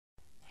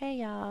Hey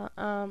y'all,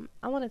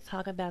 I want to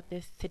talk about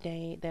this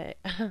today that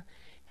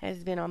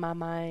has been on my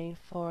mind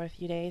for a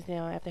few days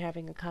now after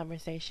having a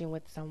conversation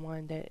with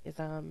someone that is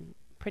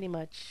pretty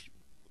much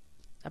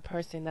a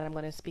person that I'm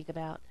going to speak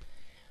about.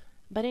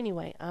 But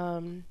anyway,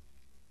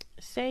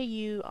 say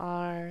you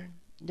are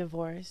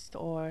divorced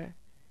or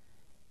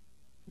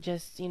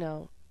just,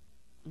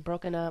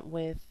 broken up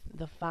with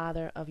the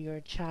father of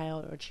your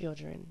child or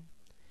children.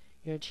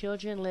 Your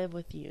children live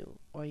with you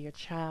or your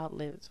child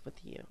lives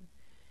with you.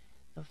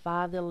 The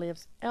father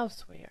lives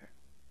elsewhere.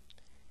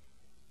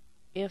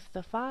 If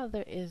the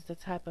father is the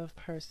type of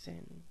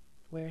person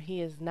where he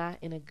is not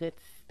in a good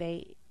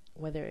state,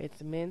 whether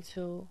it's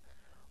mental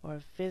or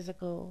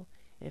physical,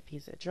 if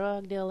he's a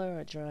drug dealer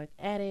or a drug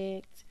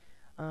addict,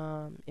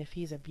 if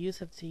he's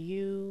abusive to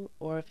you,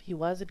 or if he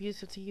was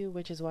abusive to you,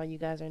 which is why you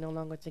guys are no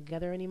longer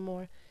together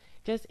anymore,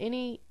 just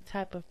any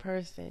type of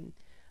person,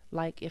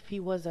 like if he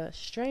was a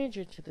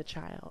stranger to the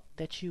child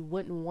that you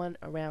wouldn't want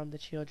around the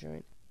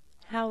children,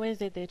 how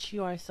is it that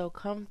you are so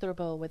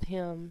comfortable with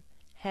him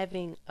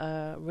having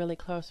a really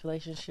close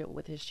relationship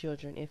with his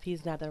children if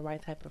he's not the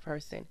right type of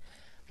person?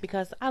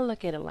 Because I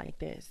look at it like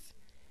this.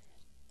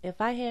 If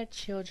I had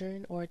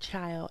children or a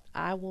child,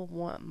 I would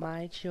want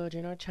my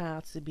children or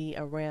child to be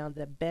around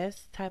the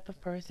best type of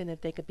person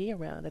that they could be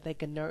around, that they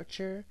can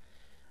nurture.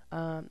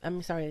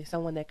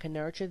 Someone that can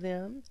nurture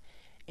them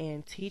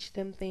and teach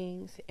them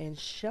things and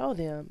show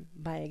them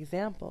by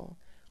example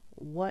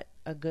what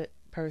a good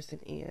person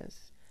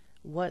is,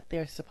 what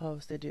they're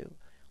supposed to do,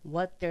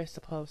 what they're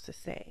supposed to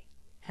say,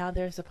 how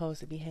they're supposed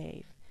to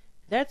behave.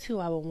 That's who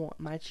I would want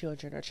my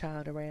children or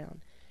child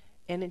around.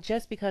 And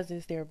just because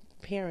it's their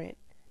parent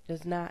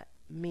does not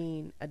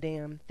mean a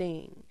damn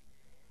thing.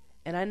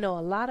 And I know a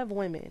lot of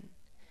women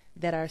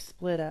that are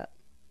split up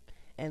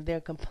and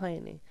they're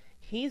complaining.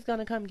 He's going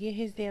to come get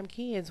his damn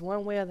kids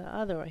one way or the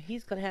other, or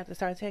he's going to have to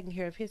start taking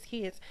care of his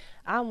kids.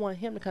 I want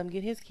him to come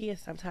get his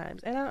kids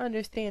sometimes. And I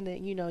understand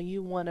that,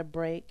 you want a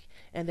break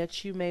and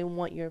that you may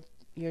want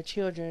your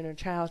children or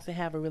child to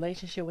have a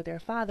relationship with their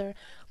father,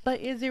 but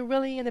is it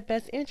really in the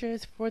best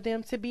interest for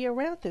them to be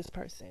around this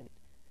person?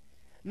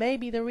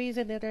 Maybe the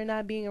reason that they're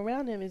not being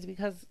around him is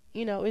because,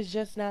 it's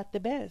just not the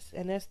best.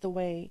 And that's the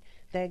way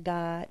that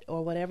God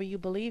or whatever you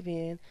believe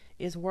in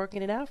is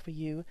working it out for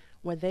you,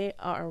 where they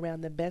are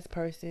around the best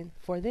person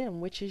for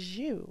them, which is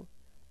you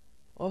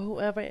or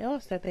whoever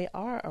else that they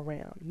are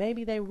around.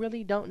 Maybe they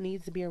really don't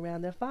need to be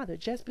around their father.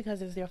 Just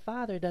because it's their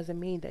father doesn't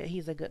mean that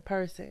he's a good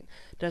person.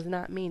 Does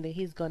not mean that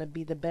he's going to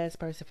be the best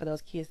person for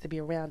those kids to be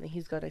around and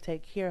he's going to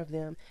take care of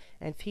them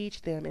and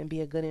teach them and be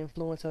a good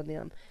influence on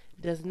them.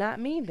 Does not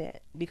mean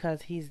that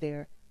because he's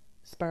their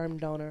sperm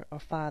donor or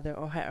father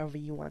or however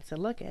you want to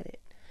look at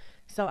it.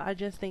 So I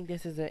just think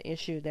this is an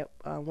issue that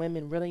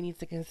women really need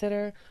to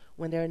consider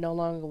when they're no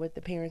longer with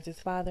the parents as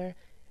father.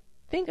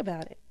 Think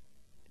about it.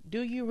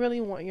 Do you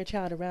really want your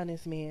child around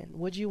this man?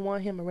 Would you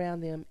want him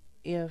around them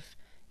if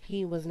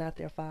he was not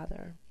their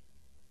father?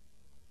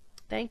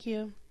 Thank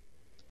you.